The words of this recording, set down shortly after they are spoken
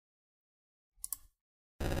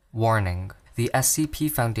Warning: the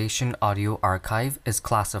SCP Foundation audio archive is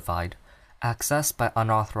classified. Access by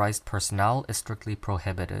unauthorized personnel is strictly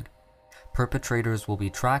prohibited. Perpetrators will be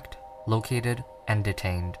tracked, located, and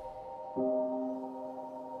detained.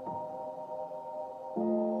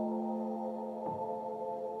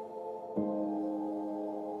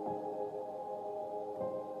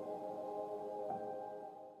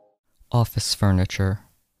 Office furniture.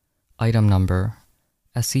 Item number: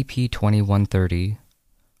 SCP-2130.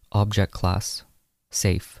 Object class: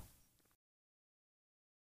 Safe.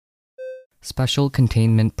 Special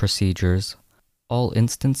containment procedures. All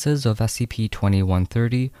instances of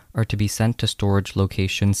SCP-2130 are to be sent to Storage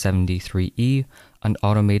Location 73E, an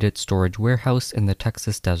automated storage warehouse in the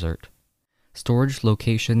Texas desert. Storage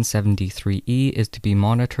Location 73E is to be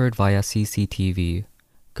monitored via CCTV.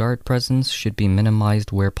 Guard presence should be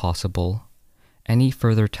minimized where possible. Any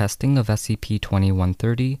further testing of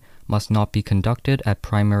SCP-2130 must not be conducted at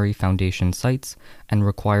primary Foundation sites and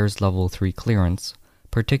requires Level 3 clearance,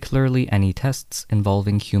 particularly any tests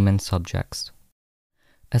involving human subjects.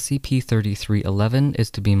 SCP-3311 is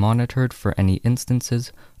to be monitored for any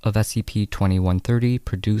instances of SCP-2130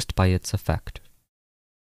 produced by its effect.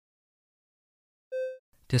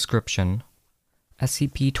 Description: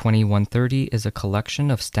 SCP-2130 is a collection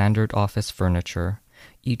of standard office furniture,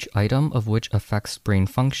 each item of which affects brain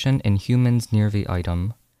function in humans near the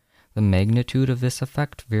item. The magnitude of this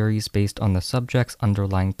effect varies based on the subject's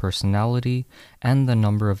underlying personality and the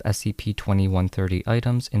number of SCP-2130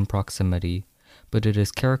 items in proximity, but it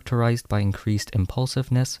is characterized by increased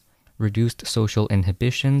impulsiveness, reduced social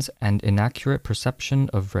inhibitions, and inaccurate perception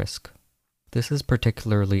of risk. This is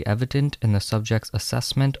particularly evident in the subject's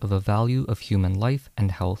assessment of the value of human life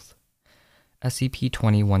and health.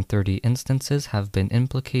 SCP-2130 instances have been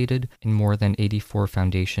implicated in more than 84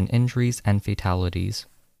 Foundation injuries and fatalities.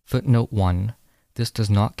 Footnote 1. This does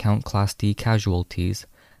not count Class D casualties,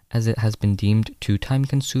 as it has been deemed too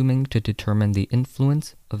time-consuming to determine the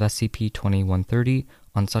influence of SCP-2130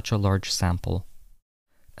 on such a large sample.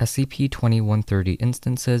 SCP-2130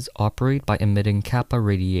 instances operate by emitting kappa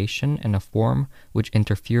radiation in a form which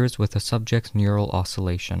interferes with the subject's neural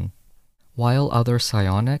oscillation. While other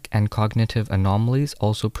psionic and cognitive anomalies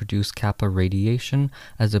also produce kappa radiation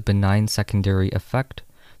as a benign secondary effect,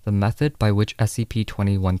 the method by which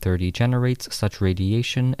SCP-2130 generates such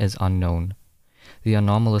radiation is unknown. The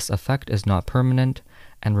anomalous effect is not permanent,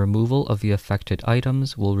 and removal of the affected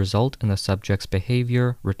items will result in the subject's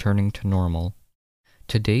behavior returning to normal.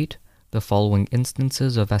 To date, the following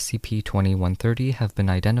instances of SCP-2130 have been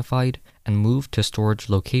identified and moved to Storage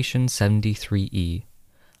Location 73E.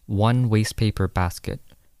 1 wastepaper basket,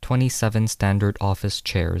 27 standard office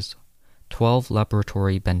chairs, 12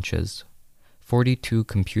 laboratory benches, 42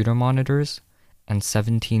 computer monitors, and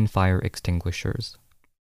 17 fire extinguishers.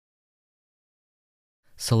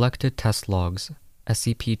 Selected test logs: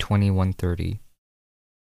 SCP-2130.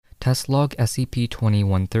 Test log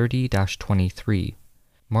SCP-2130-23,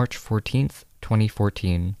 March 14,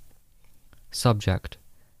 2014. Subject: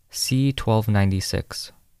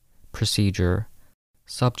 C-1296. Procedure: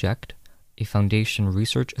 Subject, a Foundation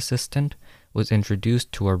research assistant, was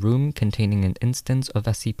introduced to a room containing an instance of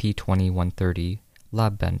SCP-2130,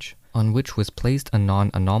 lab bench, on which was placed a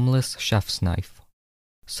non-anomalous chef's knife.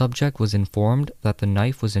 Subject was informed that the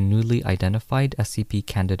knife was a newly identified SCP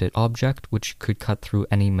candidate object which could cut through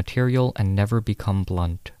any material and never become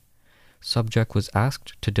blunt. Subject was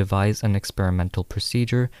asked to devise an experimental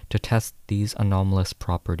procedure to test these anomalous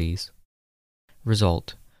properties.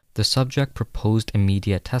 Result: the subject proposed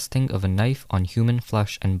immediate testing of a knife on human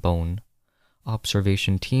flesh and bone.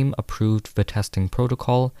 Observation team approved the testing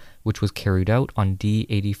protocol, which was carried out on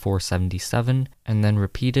D-8477 and then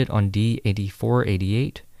repeated on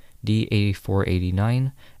D-8488,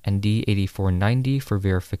 D-8489, and D-8490 for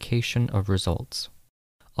verification of results.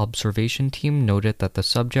 Observation team noted that the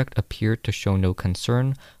subject appeared to show no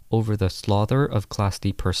concern over the slaughter of Class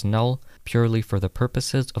D personnel purely for the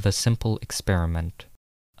purposes of a simple experiment.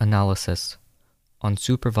 Analysis: on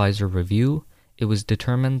supervisor review, it was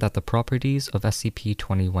determined that the properties of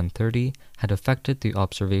SCP-2130 had affected the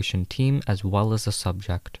observation team as well as the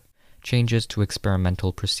subject. Changes to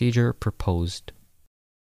experimental procedure proposed.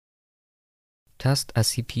 Test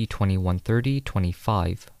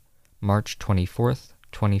SCP-2130-25, March 24,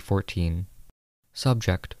 2014.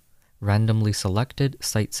 Subject: randomly selected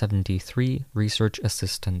Site-73 research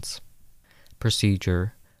assistants.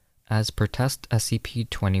 Procedure: as per test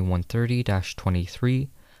SCP-2130-23,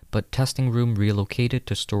 but testing room relocated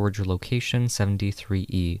to Storage Location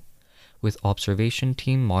 73E, with observation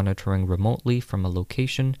team monitoring remotely from a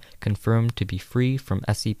location confirmed to be free from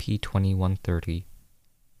SCP-2130.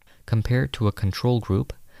 Compared to a control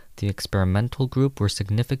group, the experimental group were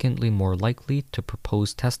significantly more likely to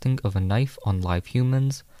propose testing of a knife on live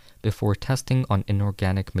humans before testing on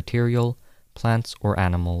inorganic material, plants, or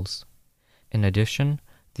animals. In addition,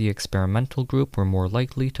 the experimental group were more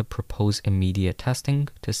likely to propose immediate testing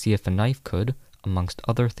to see if a knife could, amongst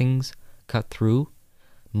other things, cut through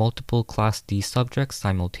multiple Class D subjects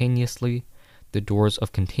simultaneously, the doors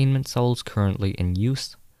of containment cells currently in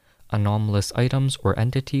use, anomalous items or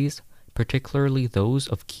entities, particularly those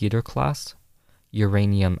of Keter class,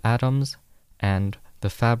 uranium atoms, and the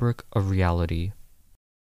fabric of reality.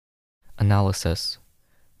 Analysis.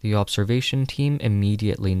 The observation team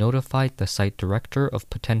immediately notified the site director of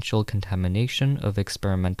potential contamination of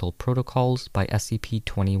experimental protocols by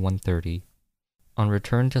SCP-2130. On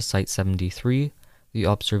return to Site-73, the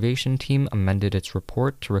observation team amended its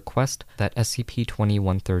report to request that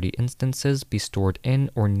SCP-2130 instances be stored in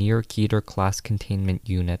or near Keter class containment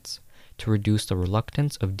units to reduce the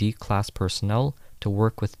reluctance of D-class personnel to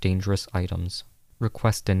work with dangerous items.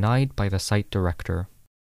 Request denied by the site director.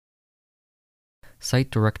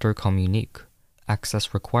 Site Director Communique.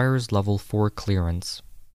 Access requires Level 4 clearance.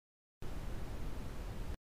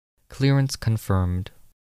 Clearance confirmed.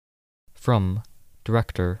 From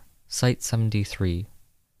Director, Site-73.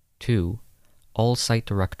 To all Site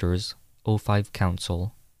Directors, O5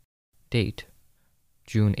 Council. Date,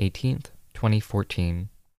 June 18th, 2014.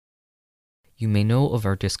 You may know of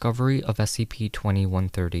our discovery of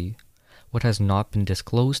SCP-2130. What has not been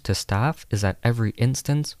disclosed to staff is that every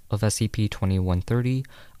instance of SCP-2130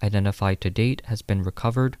 identified to date has been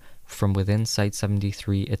recovered from within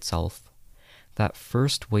Site-73 itself. That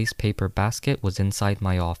first waste paper basket was inside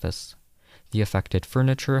my office. The affected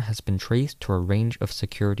furniture has been traced to a range of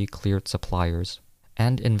security-cleared suppliers,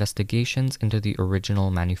 and investigations into the original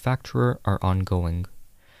manufacturer are ongoing.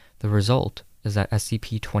 The result is that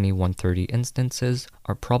SCP-2130 instances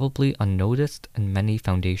are probably unnoticed in many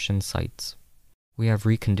Foundation sites. We have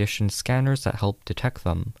reconditioned scanners that help detect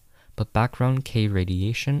them, but background K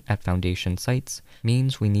radiation at Foundation sites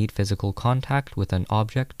means we need physical contact with an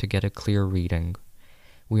object to get a clear reading.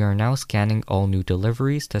 We are now scanning all new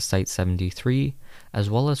deliveries to Site-73, as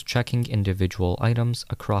well as checking individual items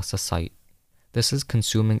across the site. This is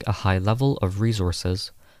consuming a high level of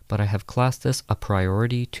resources, but I have classed this a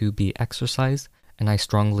priority to be exercised, and I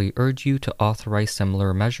strongly urge you to authorize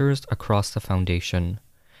similar measures across the Foundation.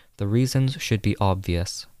 The reasons should be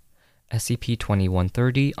obvious.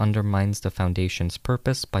 SCP-2130 undermines the Foundation's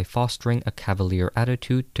purpose by fostering a cavalier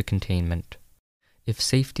attitude to containment. If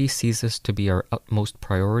safety ceases to be our utmost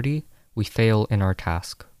priority, we fail in our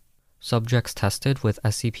task. Subjects tested with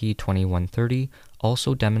SCP-2130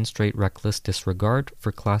 also demonstrate reckless disregard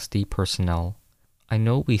for Class D personnel. I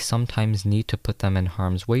know we sometimes need to put them in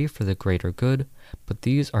harm's way for the greater good, but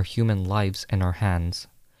these are human lives in our hands.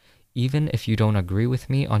 Even if you don't agree with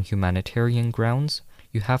me on humanitarian grounds,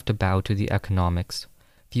 you have to bow to the economics.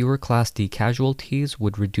 Fewer Class D casualties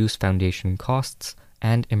would reduce Foundation costs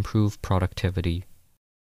and improve productivity.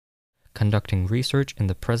 Conducting research in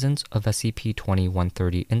the presence of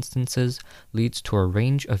SCP-2130 instances leads to a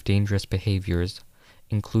range of dangerous behaviors,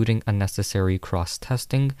 including unnecessary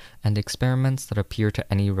cross-testing and experiments that appear to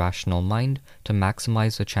any rational mind to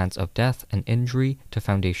maximize the chance of death and injury to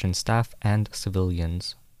Foundation staff and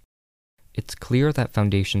civilians. It's clear that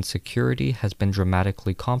Foundation security has been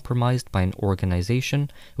dramatically compromised by an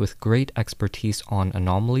organization with great expertise on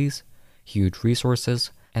anomalies, huge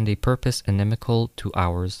resources, and a purpose inimical to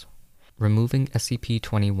ours. Removing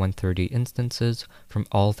SCP-2130 instances from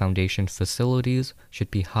all Foundation facilities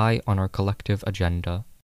should be high on our collective agenda.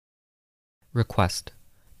 Request: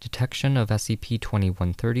 detection of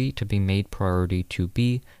SCP-2130 to be made priority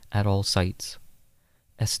 2B at all sites.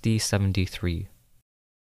 SD-73.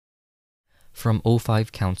 From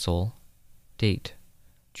O5 Council. Date: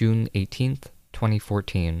 June 18th,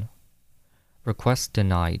 2014. Request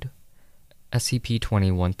denied.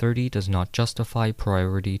 SCP-2130 does not justify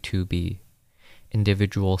Priority 2B.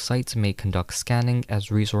 Individual sites may conduct scanning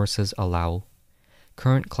as resources allow.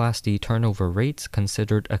 Current Class D turnover rates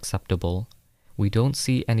considered acceptable. We don't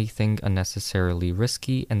see anything unnecessarily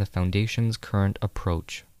risky in the Foundation's current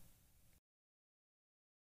approach.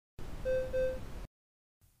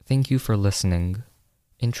 Thank you for listening.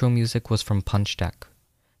 Intro music was from Punch Deck.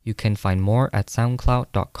 You can find more at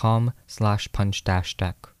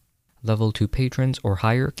soundcloud.com/punch-deck. Level 2 patrons or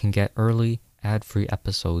higher can get early, ad-free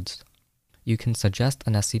episodes. You can suggest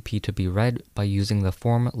an SCP to be read by using the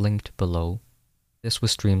form linked below. This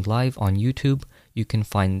was streamed live on YouTube. You can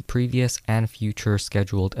find previous and future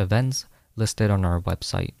scheduled events listed on our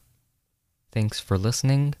website. Thanks for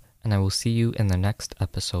listening, and I will see you in the next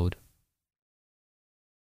episode.